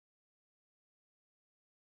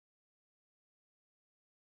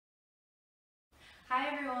Hi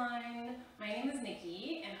everyone, my name is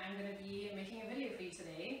Nikki and I'm going to be making a video for you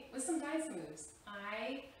today with some dance moves.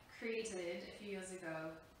 I created a few years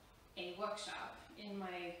ago a workshop in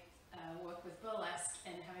my work with Burlesque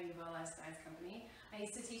and having a Burlesque dance company. I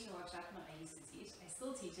used to teach a workshop, I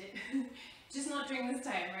still teach it, just not during this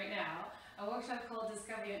time right now, a workshop called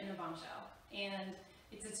Discover Your Inner Bombshell. And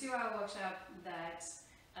it's a 2-hour workshop that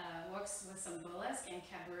works with some Burlesque and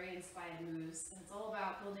Cabaret inspired moves. And it's all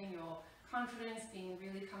about building your confidence, being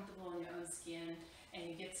really comfortable in your own skin, and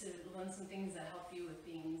you get to learn some things that help you with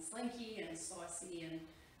being slinky and saucy and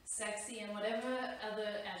sexy and whatever other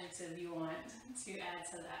adjective you want to add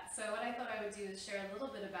to that. So what I thought I would do is share a little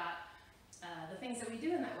bit about the things that we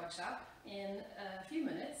do in that workshop in a few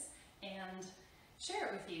minutes and share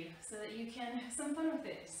it with you so that you can have some fun with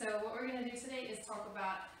it. So what we're going to do today is talk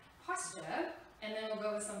about posture, and then we'll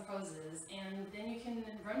go with some poses, and then you can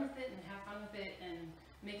run with it and have fun with it and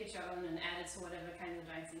make it your own and add it to whatever kind of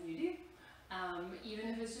dancing you do, even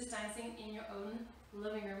if it's just dancing in your own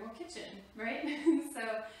living room or kitchen, right?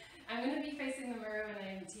 So I'm going to be facing the mirror when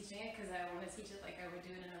I'm teaching it because I want to teach it like I would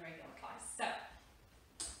do it in a regular class. So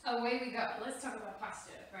away we go. Let's talk about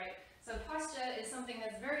posture, right? So posture is something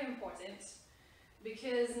that's very important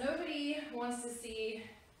because nobody wants to see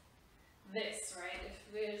this, right? If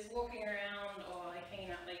we're just walking around or like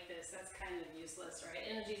hanging out like this, that's kind of useless, right?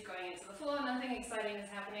 Energy's going into the floor, nothing exciting is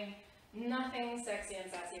happening, nothing sexy and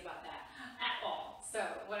sassy about that at all. So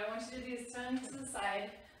what I want you to do is turn to the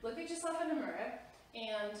side, look at yourself in the mirror,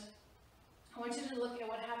 and I want you to look at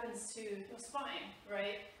what happens to your spine,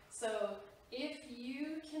 right? So if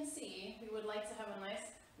you can see, we would like to have a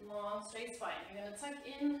nice long straight spine. You're going to tuck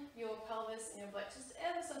in your pelvis and your butt just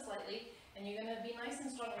ever so slightly, and you're going to be nice and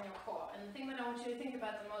strong in your core. And the thing that I want you to think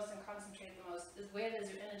about the most and concentrate the most is where does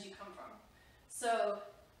your energy come from? So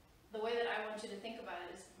the way that I want you to think about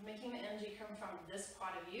it is making the energy come from this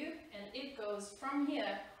part of you, and it goes from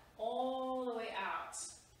here all the way out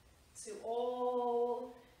to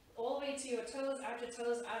all the way to your toes, out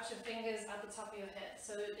your fingers, out the top of your head.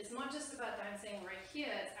 So it's not just about dancing right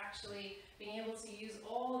here, it's actually being able to use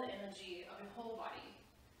all the energy of your whole body,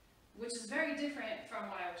 which is very different from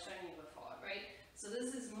what I was showing you before, right? So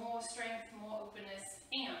this is more strength, more openness,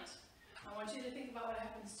 and I want you to think about what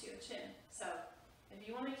happens to your chin. So if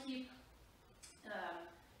you want to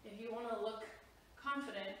if you want to look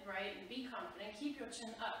confident, right, and be confident, keep your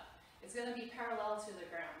chin up. It's going to be parallel to the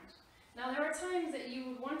ground. Now there are times that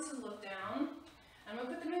you would want to look down, I'm going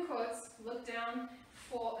to put them in quotes, look down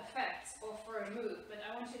for effect or for a move, but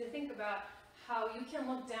I want you to think about how you can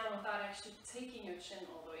look down without actually taking your chin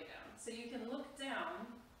all the way down. So you can look down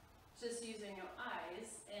just using your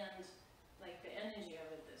eyes and like the energy of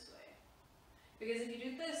it this way. Because if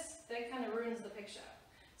you do this, that kind of ruins the picture.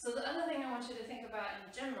 So the other thing I want you to think about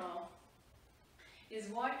in general is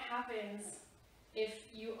what happens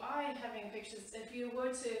if you are having pictures, if you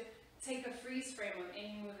were to take a freeze frame of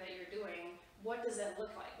any move that you're doing, what does that look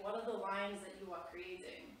like? What are the lines that you are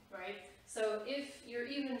creating, right? So if you're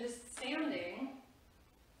even just standing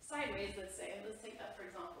sideways, let's say, let's take that for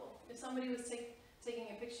example. If somebody was taking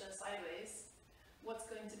a picture sideways, what's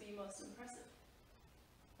going to be most impressive,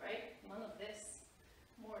 right? None of this,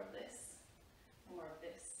 more of this, more of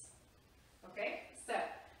this, okay? So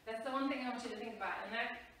that's the one thing I want you to think about, and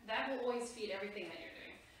that will always feed everything that you're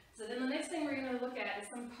doing. So then the next thing we're going to look at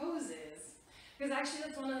is some poses. Because actually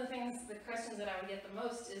that's one of the things, the questions that I would get the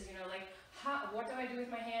most is, you know, like, what do I do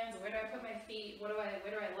with my hands? Where do I put my feet? Where do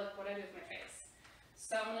I look? What do I do with my face?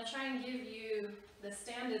 So I'm going to try and give you the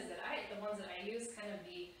standards that the ones that I use, kind of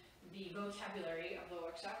the vocabulary of the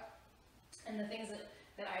workshop, and the things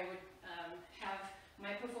that I would have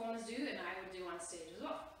my performers do and I would do on stage as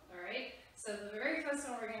well. All right? So the very first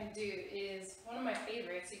one we're going to do is one of my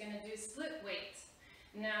favorites. You're going to do split weight.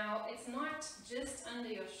 Now, it's not just under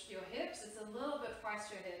your hips, it's a little bit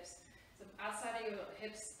past your hips. So outside of your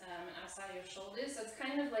hips and outside of your shoulders, so it's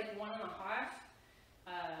kind of like 1.5.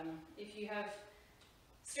 If you have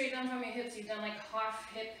straight down from your hips, you've done like half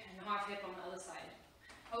hip and half hip on the other side.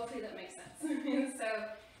 Hopefully that makes sense. So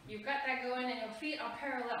you've got that going and your feet are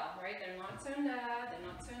parallel, right? They're not turned out, they're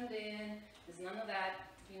not turned in, there's none of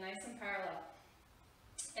that. Be nice and parallel.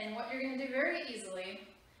 And what you're going to do very easily,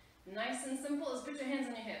 nice and simple, is put your hands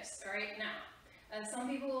on your hips. All right, now, some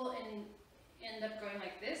people end up going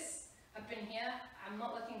like this, up in here. I'm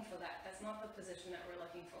not looking for that. That's not the position that we're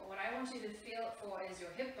looking for. What I want you to feel for is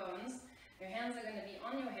your hip bones. Your hands are going to be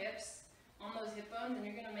on your hips, on those hip bones, and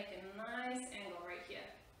you're going to make a nice angle right here.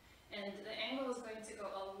 And the angle is going to go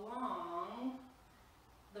along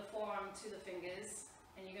the forearm to the fingers,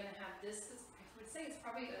 and you're going to have this, I would say it's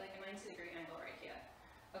probably like a 90-degree angle right here.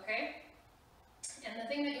 Okay? And the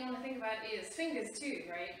thing that you want to think about is fingers too,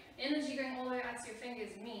 right? Energy going all the way out to your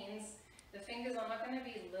fingers means the fingers are not going to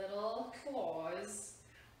be little claws,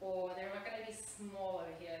 or they're not going to be small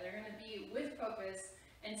over here. They're going to be with purpose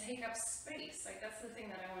and take up space. Like, that's the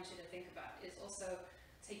thing that I want you to think about, is also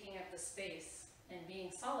taking up the space and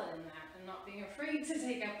being solid in that and not being afraid to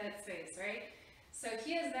take up that space, right? So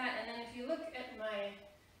here's that, and then if you look at my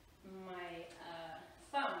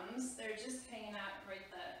thumbs, they're just hanging out right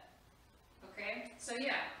there. Okay, so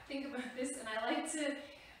yeah, think about this, and I like to,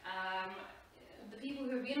 the people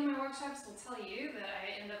who have been in my workshops will tell you that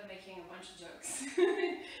I end up making a bunch of jokes,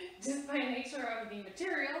 just by nature of the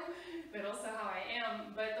material, but also how I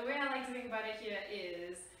am. But the way I like to think about it here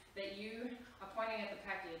is that you are pointing at the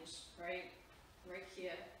package, right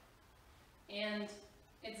here, and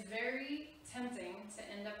it's very tempting to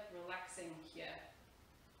end up relaxing here.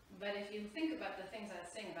 But if you think about the things I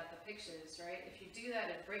was saying about the pictures, right, if you do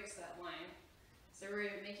that, it breaks that line. So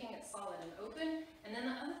we're making it solid and open. And then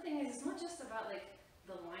the other thing is, it's not just about like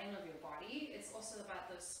the line of your body, it's also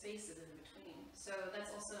about those spaces in between. So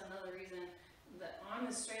that's also another reason the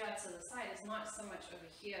arm is straight out to the side. It's not so much over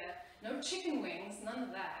here. No chicken wings, none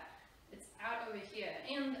of that. It's out over here.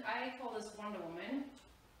 And I call this Wonder Woman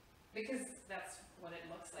because that's what it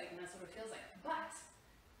looks like and that's what it feels like. But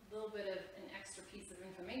a little bit of an extra piece of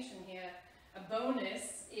information here, a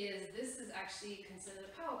bonus, is this is actually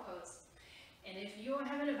considered a power pose. And if you're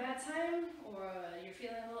having a bad time, or you're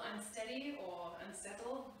feeling a little unsteady or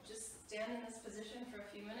unsettled, just stand in this position for a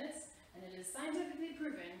few minutes, and it is scientifically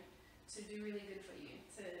proven to do really good for you,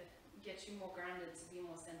 to get you more grounded, to be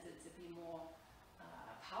more centered, to be more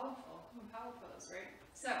powerful, power pose, right?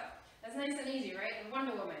 So, that's nice and easy, right?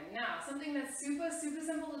 Wonder Woman. Now, something that's super, super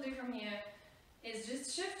simple to do from here is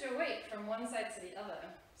just shift your weight from one side to the other.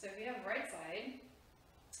 So if you have right side,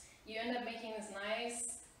 you end up making this nice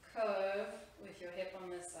curve with your hip on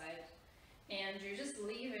this side, and you're just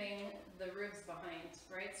leaving the ribs behind,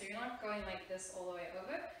 right? So you're not going like this all the way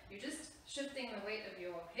over, you're just shifting the weight of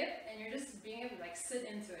your hip, and you're just being able to like sit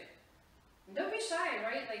into it. And don't be shy,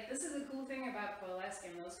 right? Like, this is the cool thing about burlesque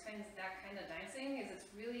and that kind of dancing, is it's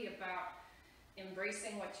really about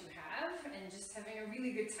embracing what you have and just having a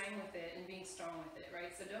really good time with it and being strong with it, right?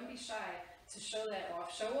 So don't be shy to show that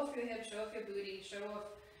off. Show off your hip, show off your booty, show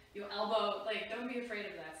off your elbow. Like, don't be afraid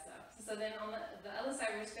of that stuff. So then on the other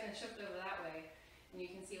side, we're just going to shift over that way, and you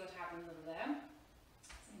can see what happens over there.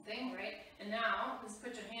 Same thing, right? And now, just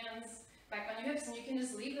put your hands back on your hips, and you can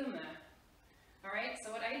just leave them there. Alright, so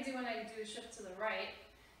what I do when I do a shift to the right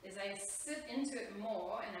is I sit into it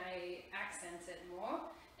more, and I accent it more,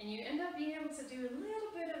 and you end up being able to do a little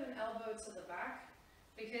bit of an elbow to the back,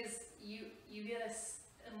 because you get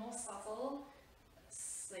a more subtle,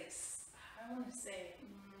 like, I want to say,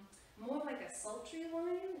 more like a sultry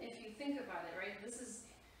line, if you think about it, right? This is,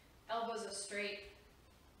 elbows are straight,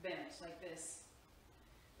 bent, like this.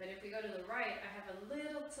 But if we go to the right, I have a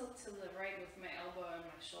little tilt to the right with my elbow and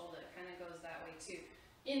my shoulder. It kind of goes that way too,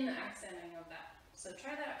 in the accenting of that. So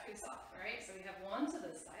try that out for yourself, all right? So we have one to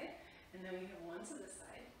this side, and then we have one to this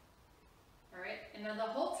side. All right, and now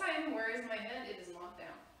the whole time, where is my head? It is not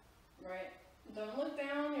down, right? Don't look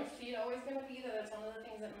down, your feet are always gonna be there. That's one of the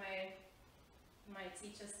things that my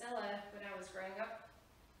teacher Stella, when I was growing up,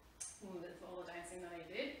 with all the dancing that I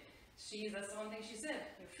did, that's the one thing she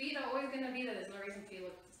said. Your feet are always gonna be there. There's no reason for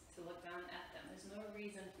you to look down at them. There's no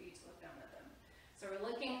reason for you to look down at them. So we're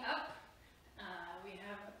looking up, we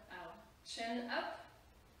have our chin up,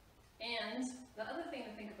 and the other thing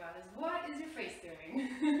to think about is, what is your face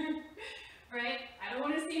doing? Right? I don't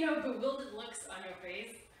want to see no bewildered looks on your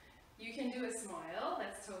face. You can do a smile,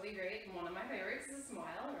 that's totally great. One of my favorites is a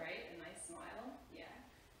smile, right? A nice smile, yeah.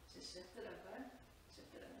 Just shift it over,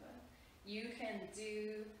 shift it over. You can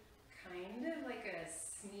do kind of like a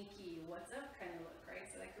sneaky what's up kind of look, right?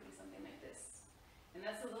 So that could be something like this. And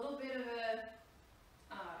that's a little bit of a,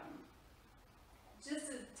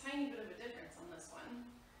 just a tiny bit of a difference on this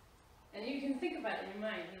one. And you can think about it in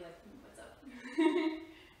your mind, you're like, what's up?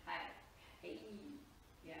 Hi. Hey.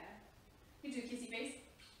 Yeah. You do a kissy face.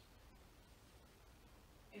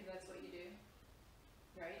 If that's what you do.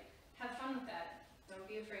 Right? Have fun with that. Don't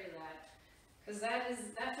be afraid of that. Because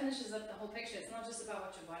that finishes up the whole picture. It's not just about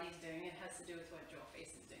what your body's doing, it has to do with what your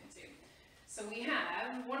face is doing too. So we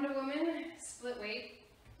have Wonder Woman, split weight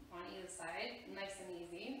on either side, nice and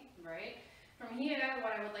easy, right? From here,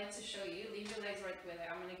 what I would like to show you, leave your legs right with it.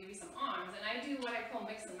 I'm going to give you some arms, and I do what I call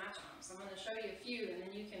mix and match arms. So I'm going to show you a few, and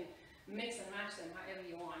then you can mix and match them however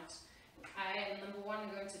you want. I am number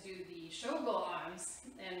one going to do the showgirl arms,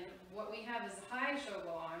 and what we have is high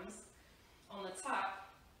showgirl arms. On the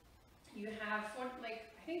top, you have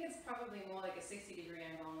I think it's probably more like a 60-degree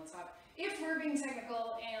angle on the top, if we're being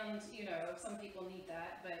technical, and you know, some people need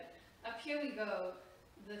that, but up here we go.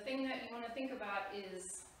 The thing that you want to think about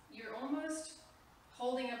is you're almost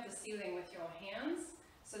holding up the ceiling with your hands,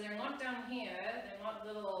 so they're not down here, they're not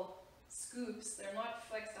little scoops, they're not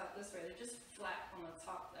flexed out this way, they're just flat on the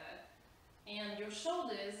top there. And your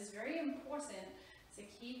shoulders is very important to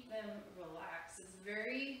keep them relaxed. It's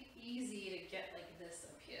very easy to get like this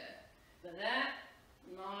up here, but that,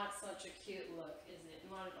 not such a cute look, is it?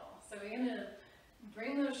 Not at all. So we're going to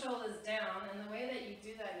bring those shoulders down, and the way that you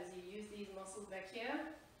do that is you use these muscles back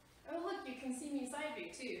here. Oh look, you can see me side view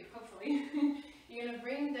too, hopefully. You're going to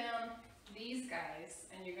bring down these guys,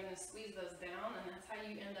 and you're going to squeeze those down, and that's how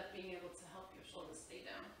you end up being able to help your shoulders stay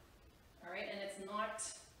down. Alright, and it's not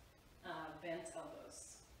bent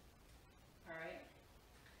elbows. Alright,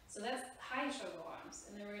 so that's high shoulder arms,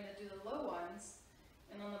 and then we're going to do the low ones,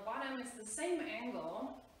 and on the bottom it's the same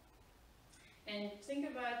angle. And think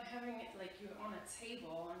about having it like you're on a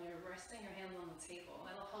table and you're resting your hands on the table.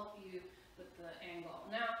 That'll help you with the angle.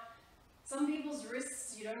 Now, some people's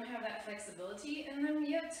wrists, you don't have that flexibility in them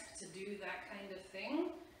yet to do that kind of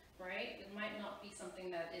thing, right? It might not be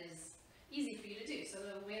something that is easy for you to do. So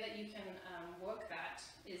the way that you can work that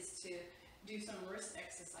is to do some wrist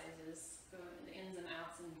exercises, go in the ins and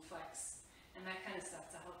outs and flex, and that kind of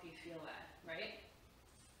stuff to help you feel that, right?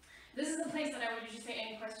 This is the place that I would usually say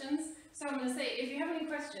any questions. So I'm going to say, if you have any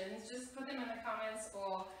questions, just put them in the comments,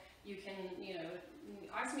 or you can, you know,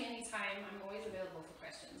 ask me anytime. I'm always available for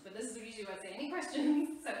questions. But this is usually what I say, any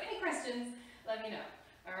questions? So any questions, let me know.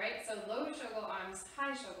 All right, so low shoulder arms,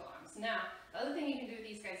 high shoulder arms. Now, the other thing you can do with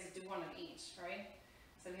these guys is do one of each, right?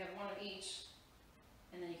 So we have one of each,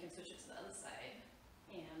 and then you can switch it to the other side,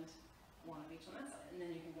 and one of each on that side. And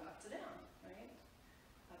then you can go up to down, right?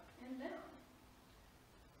 Up and down.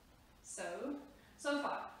 So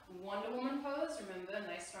far, Wonder Woman pose, remember,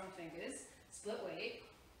 nice strong fingers, split weight,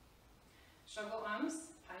 shoulder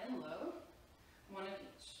arms, high and low, one of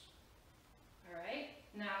each. Alright,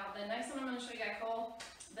 now the next one I'm going to show you I call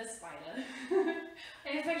the spider.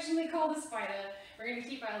 I affectionately call the spider. We're going to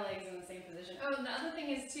keep our legs in the same position. Oh, and the other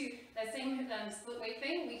thing is too, that same split weight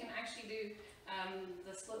thing, we can actually do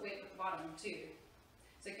the split weight with the bottom too.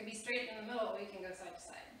 So it can be straight in the middle, or you can go side to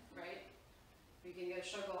side, right? You can go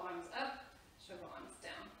shoulder arms up, shoulder arms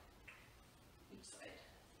down. Each side,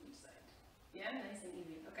 each side. Yeah, nice and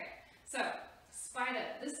even. Okay, so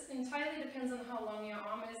spider. This entirely depends on how long your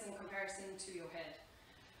arm is in comparison to your head.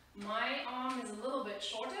 My arm is a little bit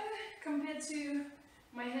shorter compared to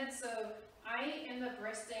my head, so I end up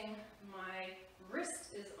resting, my wrist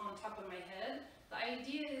is on top of my head. The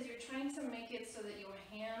idea is you're trying to make it so that your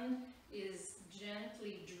hand is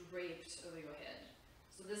gently draped over your head.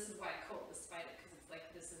 So this is why I call it the spider, because it's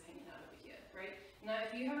like this is hanging out over here, right? Now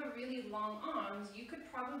if you have a really long arms, you could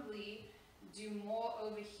probably do more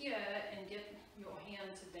over here and get your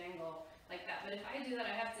hand to dangle like that. But if I do that,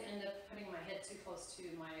 I have to end up putting my head too close to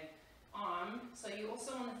my arm. So you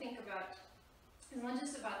also want to think about, it's not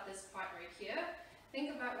just about this part right here.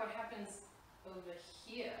 Think about what happens over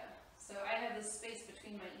here. So I have this space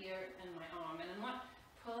between my ear and my arm, and I'm not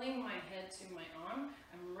pulling my head to my arm,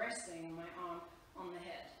 I'm resting my arm on the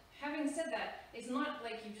head. Having said that, it's not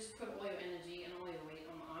like you just put all your energy and all your weight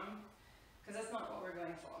on the arm, because that's not what we're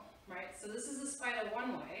going for, right? So this is the spider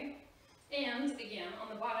one way, and again,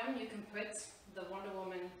 on the bottom you can put the Wonder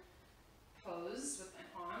Woman pose with my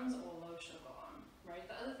arms or low shoulder arm, right?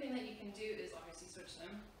 The other thing that you can do is obviously switch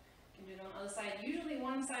them. You can do it on the other side. Usually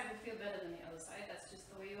one side will feel better than the other side. That's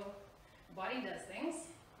just the way your body does things.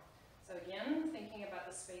 So again, thinking about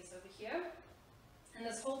the space over here. And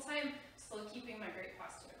this whole time, still keeping my great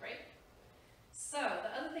posture, right? So,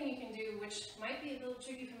 the other thing you can do, which might be a little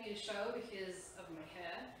tricky for me to show because of my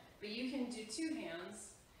hair, but you can do two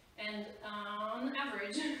hands, and on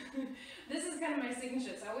average, this is kind of my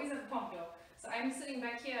signature, so I always have a pompano. So I'm sitting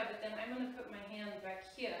back here, but then I'm going to put my hand back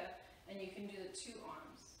here, and you can do the two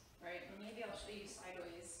arms, right? And maybe I'll show you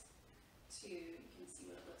sideways, too. You can see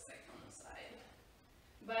what it looks like from the side.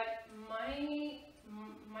 But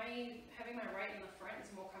having my right in the front is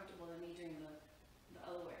more comfortable than me doing the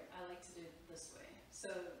other way. I like to do it this way. So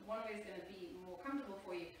one way is going to be more comfortable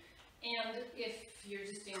for you. And if you're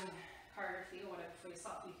just doing choreography or whatever for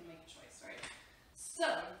yourself, you can make a choice, right? So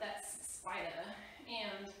that's spider.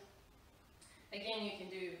 And again, you can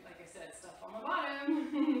do, like I said, stuff on the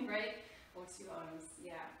bottom, right? Or two arms,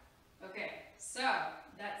 yeah. Okay, so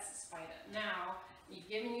that's spider. Now, you've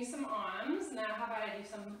given you some arms. Now, how about I do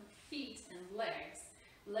some feet and legs?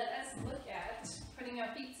 Let us look at putting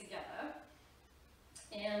our feet together.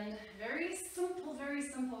 And very simple, very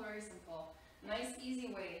simple, very simple. nice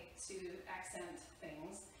easy way to accent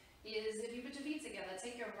things is if you put your feet together,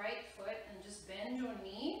 take your right foot and just bend your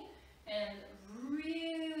knee and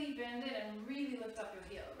really bend it and really lift up your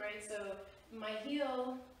heel, right? So my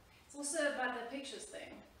heel, it's also about the pictures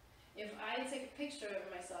thing. If I take a picture of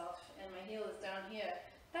myself and my heel is down here,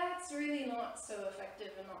 that's really not so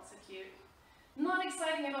effective and not so cute. Not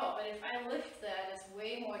exciting at all, but if I lift that, it's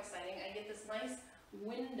way more exciting. I get this nice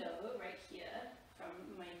window right here from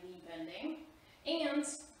my knee bending and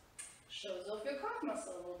shows off your calf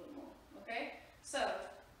muscle a little bit more, okay? So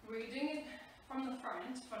we're doing it from the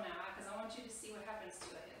front for now because I want you to see what happens to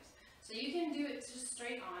your hips. So you can do it just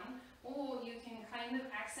straight on, or you can kind of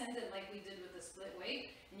accent it like we did with the split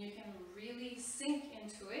weight, and you can really sink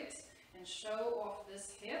into it and show off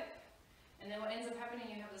this hip. And then what ends up happening,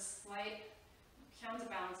 you have this slight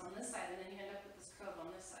counterbalance on this side, and then you end up with this curve on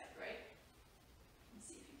this side, right? Let's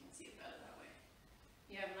see if you can see it better that way.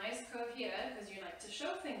 You have a nice curve here because you like to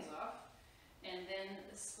show things off, and then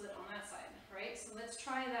the split on that side, right? So let's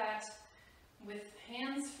try that with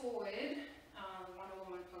hands forward, Wonder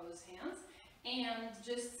Woman pose hands, and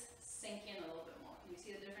just sink in a little bit more. Can you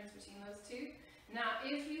see the difference between those two? Now,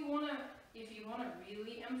 if you wanna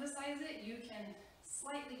really emphasize it, you can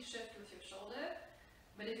slightly shift with your shoulder.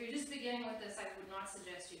 But if you're just beginning with this, I would not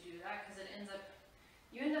suggest you do that because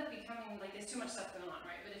you end up becoming like there's too much stuff going on,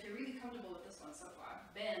 right? But if you're really comfortable with this one so far,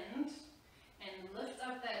 bend and lift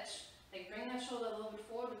up that, like bring that shoulder a little bit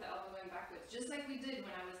forward with the elbow going backwards, just like we did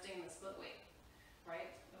when I was doing the split weight,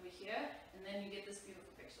 right? Over here, and then you get this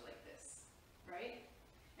beautiful picture like this, right?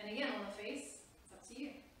 And again, on the face, it's up to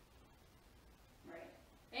you, right?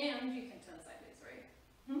 And you can turn sideways, right?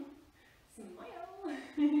 Smile!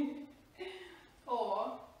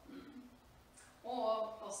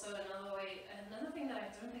 Or also another thing that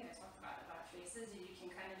I don't think I talked about faces, you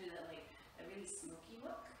can kind of do that like a really smoky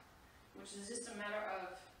look, which is just a matter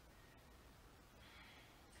of,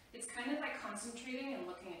 it's kind of like concentrating and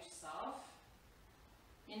looking at yourself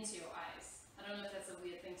into your eyes. I don't know if that's a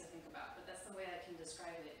weird thing to think about, but that's the way I can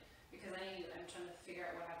describe it, because I'm trying to figure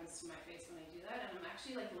out what happens to my face when I do that, and I'm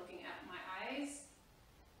actually like looking at my eyes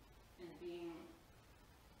and being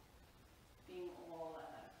all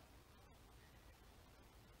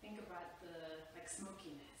think about the like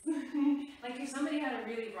smokiness. Like if somebody had a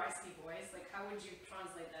really raspy voice, like how would you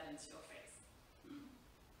translate that into your face?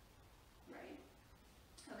 Right?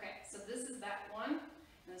 Okay, so this is that one.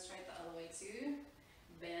 Let's try it the other way too.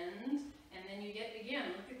 Bend, and then you get,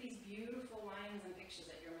 again, look at these beautiful lines and pictures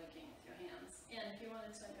that you're making with your hands. And if you want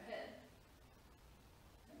to turn your head,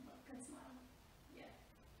 then look and smile. Yeah.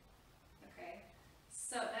 Okay.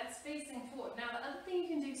 So that's facing forward. Now the other thing you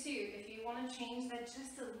can do too, if you want to change that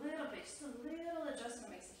just a little bit, just a little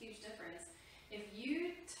adjustment makes a huge difference. If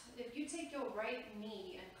you take your right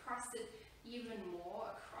knee and cross it even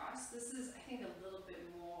more across, this is I think a little bit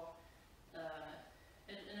more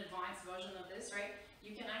an advanced version of this, right?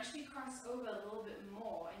 You can actually cross over a little bit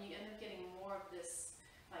more and you end up getting more of this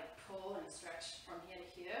like pull and stretch from here to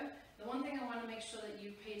here. The one thing I want to make sure that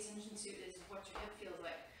you pay attention to is what your hip feels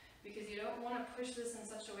like, because you don't want to push this in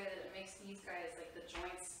such a way that it makes these guys, like the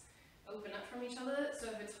joints, open up from each other. So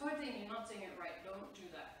if it's hurting and you're not doing it right, don't do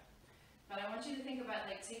that. But I want you to think about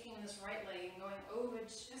like taking this right leg and going over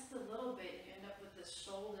just a little bit, and you end up with this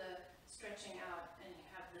shoulder stretching out and you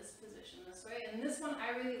have this position this way. And this one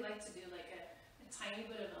I really like to do like a tiny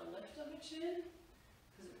bit of a lift of the chin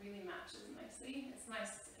because it really matches nicely. It's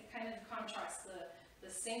nice, it kind of contrasts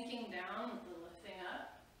the sinking down with the lifting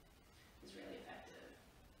up is really effective,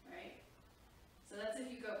 right? So that's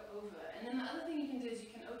if you go over. And then the other thing you can do is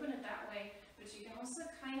you can open it that way, but you can also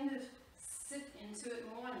kind of sit into it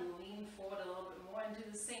more and lean forward a little bit more and do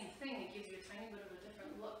the same thing. It gives you a tiny bit of a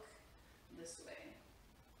different look this way,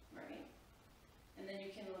 right? And then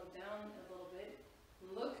you can look down a little bit,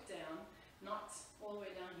 look down, not all the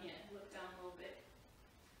way down here, look down a little bit.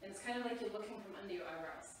 And it's kind of like you're looking from under your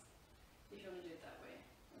eyebrows, if you want to do it that way,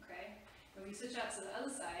 okay? When we switch out to the other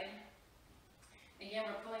side, again,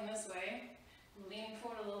 we're pulling this way, lean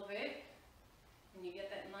forward a little bit, and you get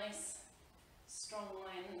that nice, strong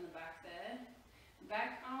line in the back there.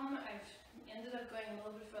 Back arm, I've ended up going a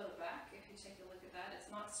little bit further back. If you take a look at that, it's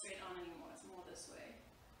not straight on anymore, it's more this way,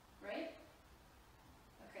 right?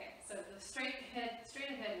 Okay, so the straight ahead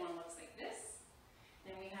one looks like this.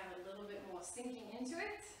 Then we have a little bit more sinking into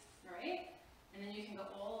it, right? And then you can go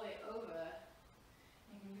all the way over.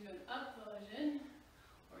 You can do an up version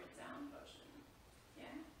or a down version.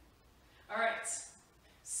 Yeah? Alright,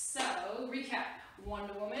 so recap.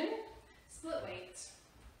 Wonder Woman, split weight,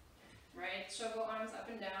 right? Shogo arms up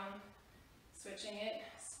and down, switching it,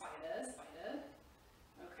 spider, spider.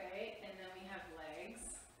 Okay, and then we have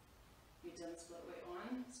You've done split weight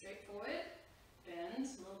on, straight forward, bend,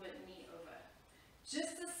 a little bit knee over.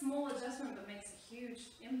 Just a small adjustment but makes a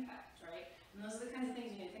huge impact, right? And those are the kinds of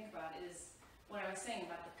things you need to think about, is what I was saying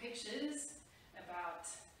about the pictures, about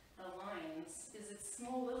the lines, is that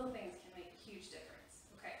small little things can make a huge difference.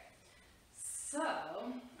 Okay, so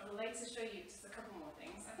I would like to show you just a couple more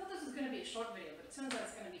things. I thought this was going to be a short video, but it turns out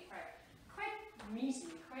it's going to be quite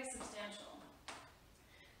meaty, quite substantial.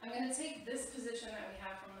 I'm going to take this position that we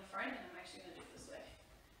have from the front, and I'm actually going to do it this way,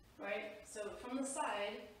 right? So from the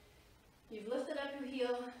side, you've lifted up your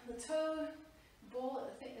heel, the toe, ball,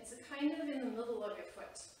 it's kind of in the middle of your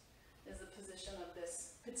foot is the position of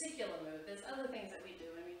this particular move. There's other things that we do,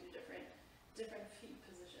 and we do different feet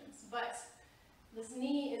positions. But this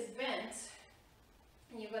knee is bent,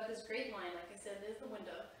 and you've got this great line, like I said, there's the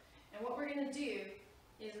window. And what we're going to do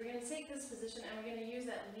is we're going to take this position, and we're going to use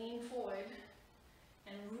that lean forward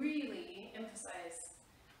and really emphasize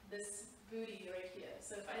this booty right here.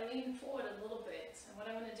 So if I lean forward a little bit, and what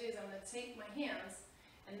I'm going to do is I'm going to take my hands,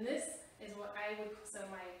 and this is what I would, so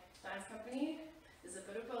my dance company is a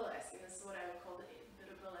bit of burlesque, and this is what I would call the bit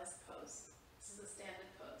of burlesque pose. This is a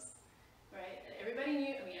standard pose, right? And everybody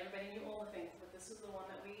knew all the things, but this is the one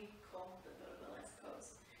that we call the bit of burlesque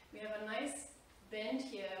pose. We have a nice bend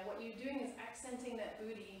here. What you're doing is accenting that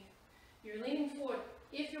booty. You're leaning forward.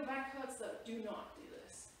 If your back hurts though, do not do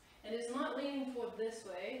this. And it's not leaning forward this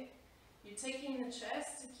way. You're taking the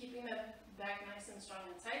chest, keeping that back nice and strong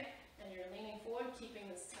and tight, and you're leaning forward, keeping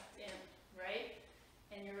this tucked in, right?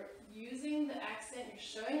 And you're using the accent, you're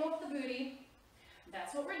showing off the booty.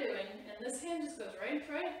 That's what we're doing. And this hand just goes right in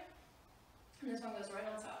front, and this one goes right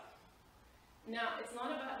on top. Now, it's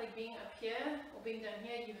not about like being up here or being down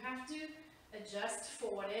here. You have to adjust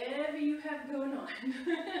for whatever you have going on,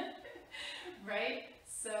 right?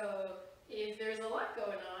 So if there's a lot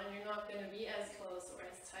going on, you're not going to be as close or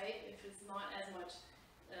as tight. If it's not as much,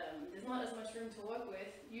 there's not as much room to work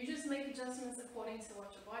with, you just make adjustments according to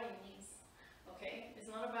what your body needs, okay? It's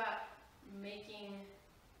not about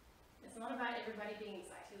everybody being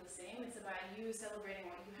exactly the same. It's about you celebrating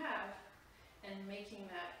what you have and making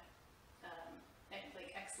that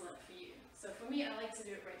like excellent for you. So for me, I like to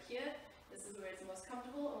do it right here. This is where it's most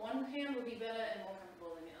comfortable. One hand will be better and more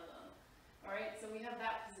comfortable than the other. All right, so we have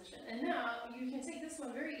that position. And now you can take this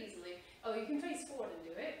one very easily. Oh, you can face forward and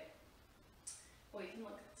do it, or you can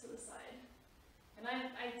look to the side. And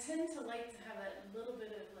I tend to like to have that little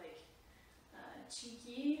bit of like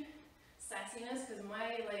cheeky sassiness, because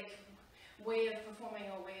my like way of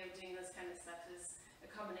performing or way of doing this kind of stuff is a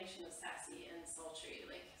combination of sassy and sultry,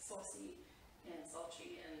 like saucy and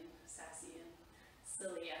sultry and sassy and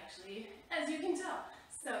silly, actually, as you can tell.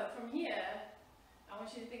 So from here, I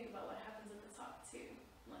want you to think about what happens at the top too,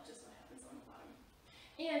 not just what happens on the bottom.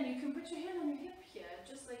 And you can put your hand on your hip here,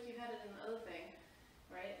 just like you had it in the other thing,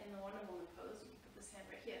 right? In the Wonder Woman pose, you can put this hand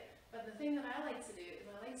right here. But the thing that I like to do is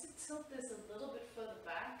I like to tilt this a little bit further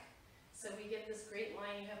back, so we get this great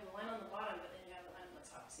line. You have the line on the bottom, but then you have the line on the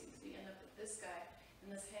top too. So you end up with this guy,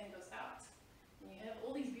 and this hand goes out. And you have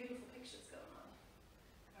all these beautiful pictures going on.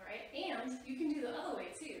 All right, and you can do the other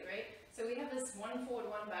way too, right? So we have this one forward,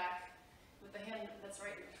 one back, with the hand that's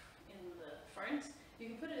right in the front.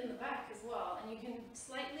 You can put it in the back as well, and you can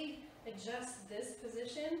slightly adjust this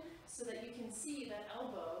position so that you can see that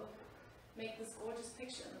elbow make this gorgeous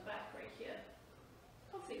picture in the back right here.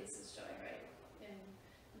 Hopefully this is showing right in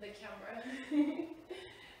the camera.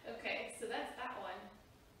 Okay, so that's that one.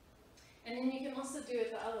 And then you can also do it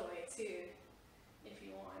the other way too, if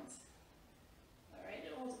you want. All right,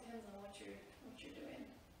 it all depends on what you're doing.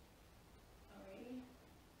 Alrighty.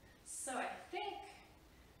 So I think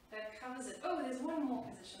that covers it. Oh, there's one more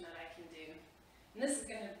position that I can do. And this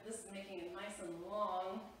is making it nice and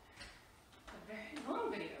long. A very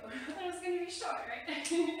long video. I thought it was going to be short, right?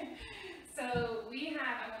 So we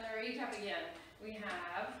have, I'm going to recap again. We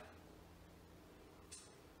have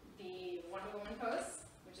the Wonder Woman pose,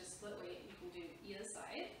 which is split weight. You can do either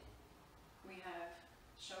side. We have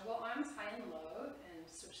showgirl arms high and low and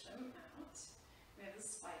switch them out. We have the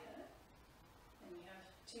spider, and we have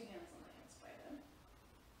two hands on the hand spider.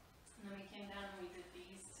 And then we came down and we did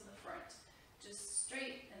these to the front, just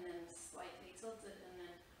straight and then slightly tilted and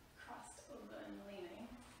then crossed over and leaning,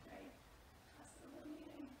 right? Crossed over and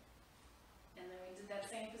leaning. And then we did that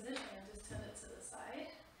same position and just turned it to the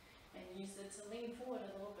side and used it to lean forward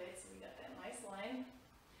a little bit, so we got that nice line.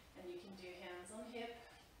 And you can do hands on hip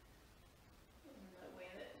in the way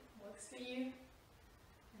that works for you.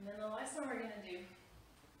 And then the last one we're going to do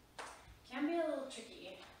can be a little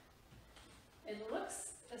tricky. It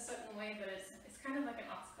looks a certain way, but it's kind of like an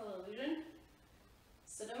optical illusion.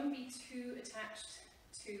 So don't be too attached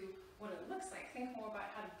to what it looks like. Think more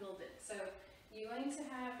about how to build it. So you're going to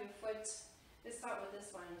have your foot, let's start with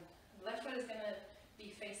this one. The left foot is going to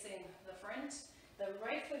be facing the front. The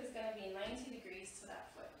right foot is going to be 90 degrees to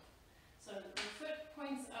that foot. So the foot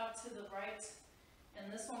points out to the right,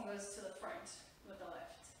 and this one goes to the front with the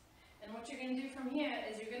left. And what you're going to do from here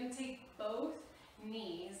is you're going to take both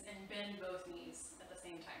knees and bend both knees at the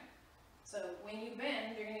same time. So when you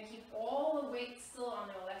bend, you're going to keep all the weight still on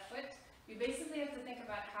your left foot. You basically have to think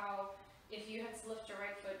about how if you had to lift your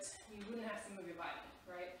right foot, you wouldn't have to move your body,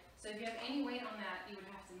 right? So if you have any weight on that, you would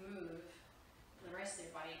have to move the rest of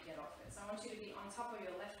your body to get off it. So I want you to be on top of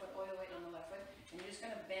your left foot, all your weight on the left foot, and you're just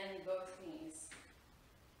going to bend both knees.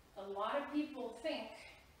 A lot of people think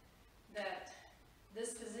that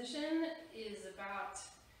this position is about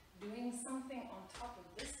doing something on top of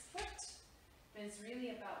this foot, but it's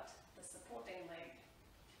really about the supporting leg.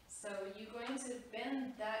 So you're going to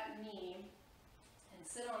bend that knee and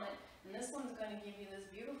sit on it, and this one's going to give you this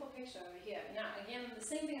beautiful picture over here. Now, again, the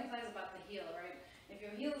same thing applies about the heel, right? If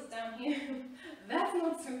your heel is down here, that's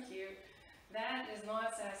not so cute. That is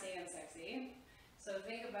not sassy and sexy. So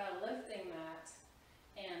think about lifting that,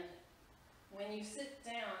 and when you sit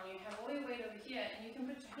down, you have all your weight over here, and you can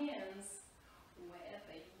put your hands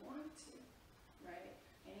wherever you want to, right?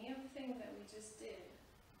 Any of the things that we just did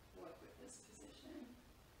work with this position.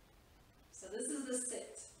 So this is the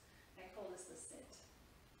sit. I call this the sit.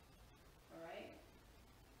 Alright?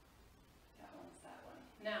 That one's that one.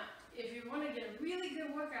 Now, if you want to get a really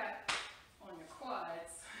good workout on your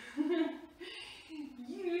quads,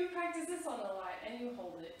 you practice this one a lot and you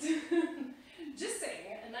hold it. Just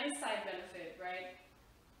saying, a nice side benefit, right?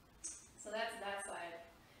 So that's that side.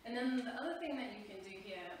 And then the other thing that you can do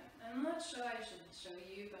here, I'm not sure I should show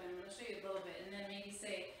you, but I'm going to show you a little bit and then maybe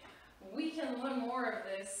say, we can learn more of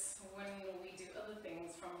this when we do other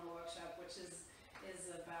things from the workshop, which is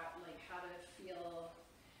about like how to feel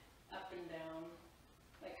up and down,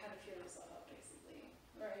 like how to feel yourself up basically,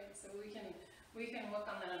 right? So we can work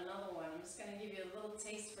on that another one. I'm just going to give you a little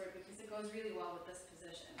taste for it because it goes really well with this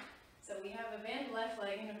position. So we have a bent left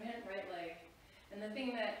leg and a bent right leg, and the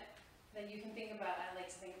thing that you can think about, I like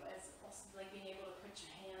to think about, is also like being able to put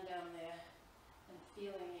your hand down there and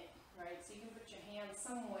feeling it, right? So you can put your hand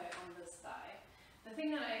somewhere on this thigh. The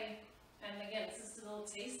thing that and again, this is a little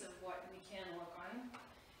taste of what we can work on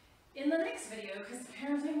in the next video, because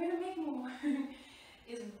apparently I'm going to make more,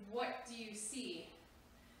 is what do you see?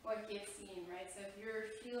 What gets seen, right? So if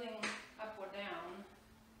you're feeling up or down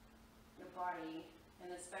your body, and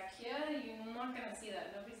it's back here, you're not going to see that.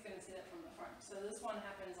 Nobody's going to see that from the front. So this one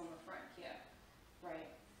happens on the front here, right?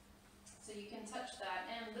 So you can touch that,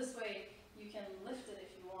 and this way you can lift it if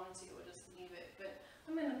you want to, or just leave it. But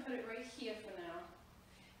I'm going to put it right here for now,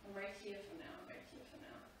 and right here for now, right here for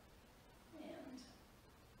now, and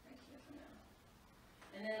right here for now.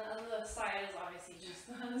 And then the other side is obviously just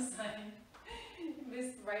the other side.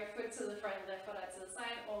 This right foot to the front, left foot out to the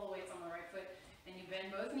side, all the weight's on the right foot, and you bend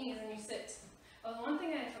both knees and you sit. Oh, the one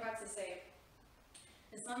thing I forgot to say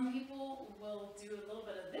is some people will do a little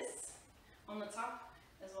bit of this on the top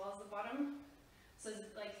as well as the bottom. So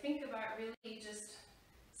like think about really just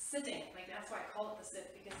sitting, like that's why I call it the sit,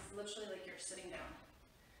 because it's literally like you're sitting down.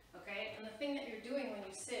 Okay, and the thing that you're doing when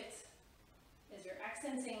you sit is you're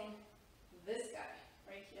accenting this guy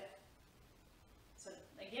right here. So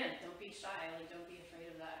again, don't be shy, like don't be afraid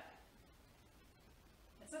of that.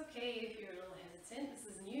 It's okay if you're a little hesitant. This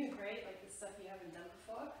is new, right? Like this stuff you haven't done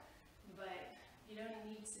before, but you don't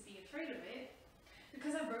need to be afraid of it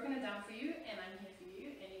because I've broken it down for you and I'm here for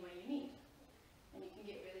you any way you need. And you can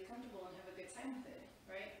get really comfortable and have a good time with it,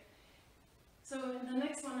 right? So in the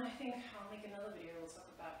next one, I think I'll make another video. We'll talk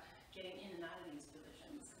about getting in and out of these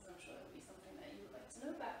positions because I'm sure it'll be something that you would like to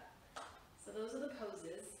know about. So those are the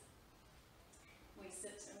poses. We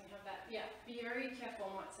sit and we have that. Yeah, be very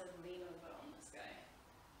careful not to lean over on this guy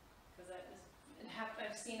because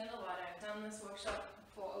I've seen it a lot. I've done this workshop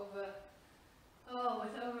for with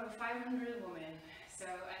over 500 women. So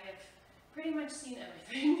I have pretty much seen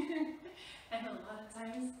everything. And a lot of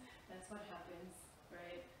times that's what happens,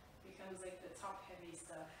 right? It becomes like the top heavy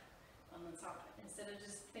stuff on the top instead of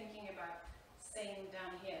just thinking about staying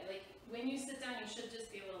down here. Like when you sit down, you should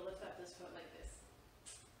just be able to lift up this foot like this.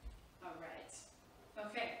 All right.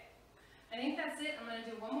 Okay. I think that's it. I'm going to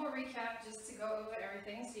do one more recap just to go over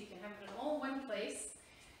everything so you can have it in all one place.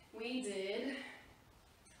 We did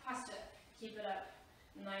posture. Keep it up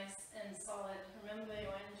nice and solid. Remember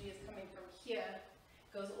your energy is coming from here.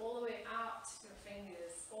 Goes all the way out to your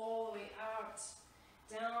fingers, all the way out,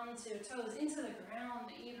 down to your toes, into the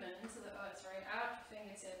ground even, into the earth, right? Out your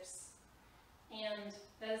fingertips. And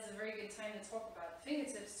that is a very good good time to talk about.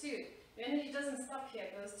 Fingertips too. Your energy doesn't stop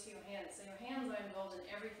here, it goes to your hands. So your hands are involved in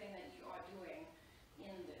everything that you are doing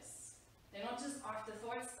in this. They're not just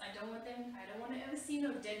afterthoughts. I don't want to ever see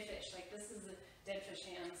no dead fish. Like this is a dead fish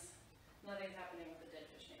hands. Nothing's happening with the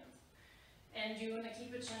dead fish hands. And you want to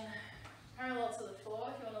keep your chin parallel to the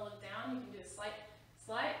floor. If you want to look down, you can do a slight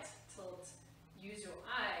tilt. Use your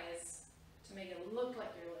eyes to make it look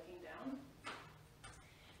like you're looking down.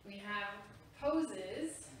 We have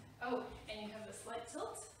poses. Oh, and you have a slight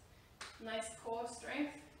tilt. Nice core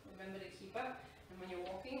strength. Remember to keep up. And when you're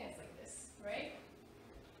walking, it's like this, right?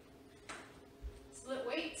 Split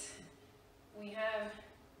weight. We have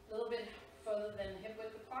a little bit further than hip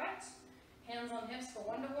width apart. Hands on hips for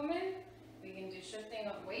Wonder Woman. We can do shifting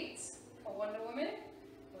of weights for Wonder Woman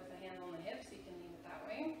with the hands on the hips. You can leave it that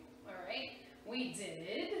way. All right. We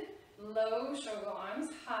did low shoulder arms,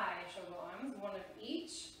 high shoulder arms, one of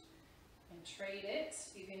each. And trade it.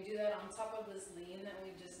 You can do that on top of this lean that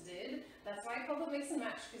we just did. That's why I call it mix and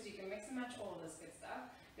match, because you can mix and match all of this good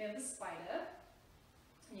stuff. We have the spider.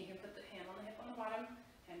 And you can put the hand on the hip on the bottom,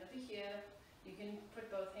 hand over here. You can put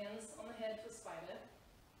both hands on the head for spider.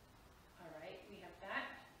 Alright, we have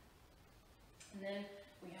that. And then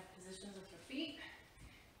we have positions with your feet.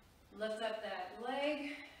 Lift up that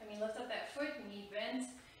leg, lift up that foot, knee bent.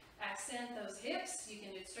 Accent those hips. You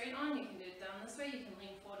can do it straight on, you can do it down this way, you can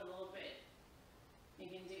lean forward a little bit. You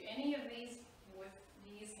can do any of these with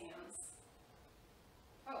these hands.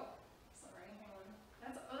 Oh, sorry, hang on.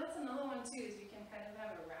 That's another one too, is you can kind of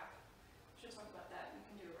have a wrap. Should talk about that. You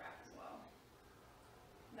can do a wrap as well.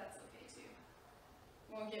 That's okay too.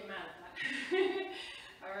 Won't get mad at that.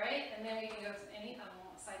 Alright, and then we can go to any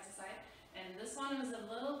side to side. And this one is a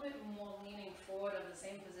little bit more leaning forward of the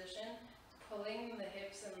same position, pulling the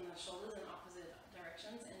hips and the shoulders in opposite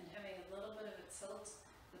directions and having a little bit of a tilt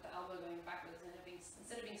with the elbow going backwards and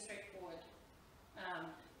instead of being straight forward.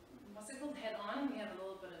 What's it called? Head on, we have a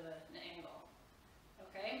little bit of an angle.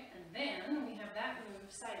 Okay, and then we have that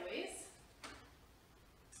move sideways.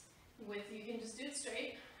 You can just do it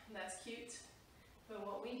straight, that's cute. But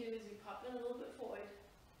what we do is we pop it a little bit forward,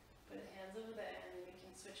 put the hands over there, and then we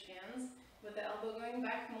can switch hands with the elbow going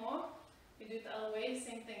back more. You do it the other way,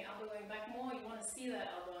 same thing, elbow going back more. You want to see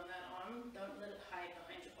that elbow and that arm. Don't let it hide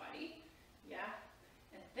behind your body. Yeah?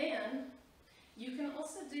 And then, you can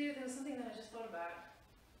also do, there was something that I just thought about.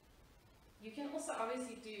 You can also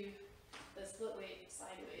obviously do the split weight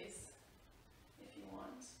sideways, if you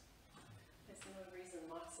want. There's no reason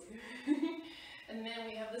not to. And then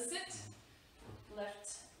we have the sit. Left,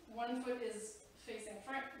 one foot is facing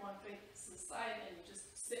front, one foot is to the side, and you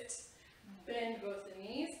just sit. Bend both the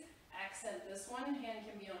knees. Accent this one, hand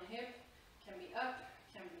can be on hip, can be up,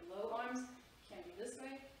 can be low arms, can be this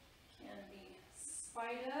way, can be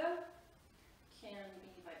spider, can be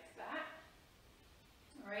like that.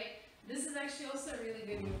 Alright, this is actually also a really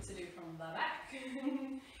good move to do from the back.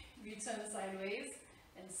 If you turn sideways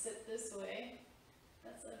and sit this way,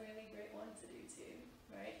 that's a really great one to do too,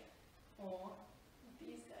 right? Or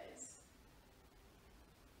these guys.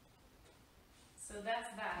 So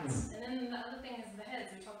that's that. And then the other thing is the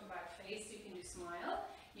heads. We talked about face. You can do smile.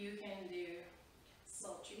 You can do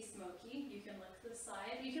sultry, smoky. You can look to the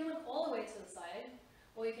side. You can look all the way to the side,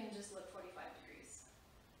 or you can just look 45 degrees.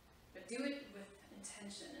 But do it with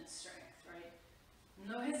intention and strength, right?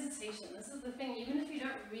 No hesitation. This is the thing. Even if you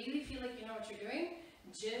don't really feel like you know what you're doing,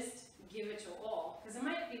 just give it your all. Because it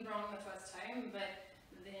might be wrong the first time, but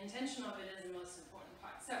the intention of it is the most important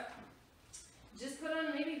part. So, just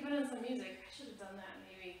maybe put on some music. I should have done that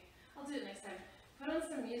maybe. I'll do it next time. Put on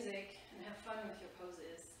some music and have fun with your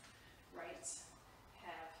poses. Right.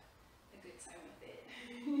 Have a good time with it.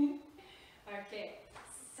 Okay.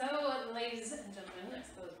 So, ladies and gentlemen, I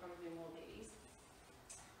suppose probably more ladies.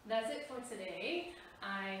 That's it for today.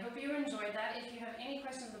 I hope you enjoyed that. If you have any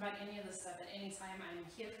questions about any of this stuff at any time, I'm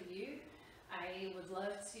here for you. I would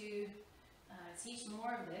love to teach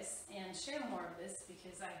more of this and share more of this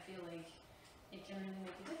because I feel like it can really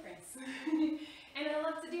make a difference. And I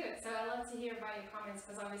love to do it. So I love to hear about your comments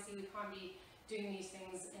because obviously we can't be doing these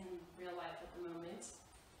things in real life at the moment.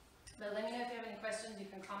 But let me know if you have any questions. You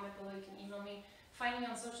can comment below. You can email me. Find me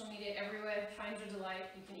on social media everywhere. Find Your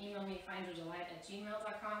Delight. You can email me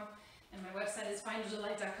findyourdelight@gmail.com. And my website is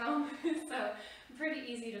findyourdelight.com. So pretty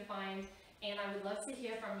easy to find. And I would love to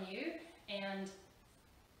hear from you. And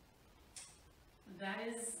that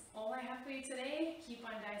is all I have for you today. Keep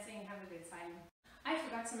on dancing, have a good time. I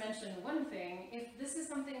forgot to mention one thing. If this is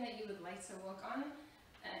something that you would like to work on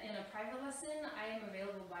in a private lesson, I am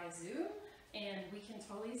available by Zoom and we can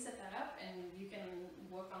totally set that up, and you can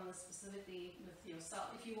work on this specifically with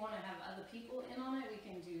yourself. If you want to have other people in on it, we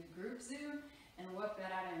can do group Zoom and work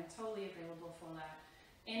that out. I'm totally available for that.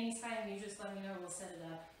 Anytime, you just let me know, we'll set it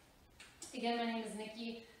up. Again, my name is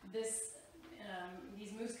Nikki.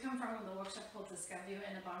 These moves come from the workshop called Discover You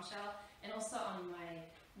and the Bombshell, and also on my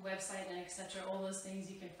website and etc. All those things,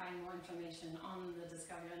 you can find more information on the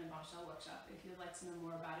Discover You and the Bombshell workshop if you'd like to know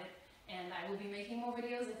more about it. And I will be making more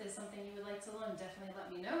videos. If there's something you would like to learn, definitely let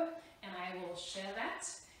me know, and I will share that.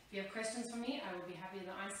 If you have questions for me, I will be happy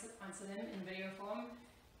to answer them in video form.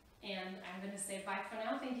 And I'm going to say bye for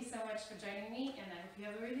now. Thank you so much for joining me, and I hope you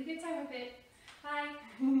have a really good time with it.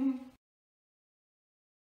 Bye!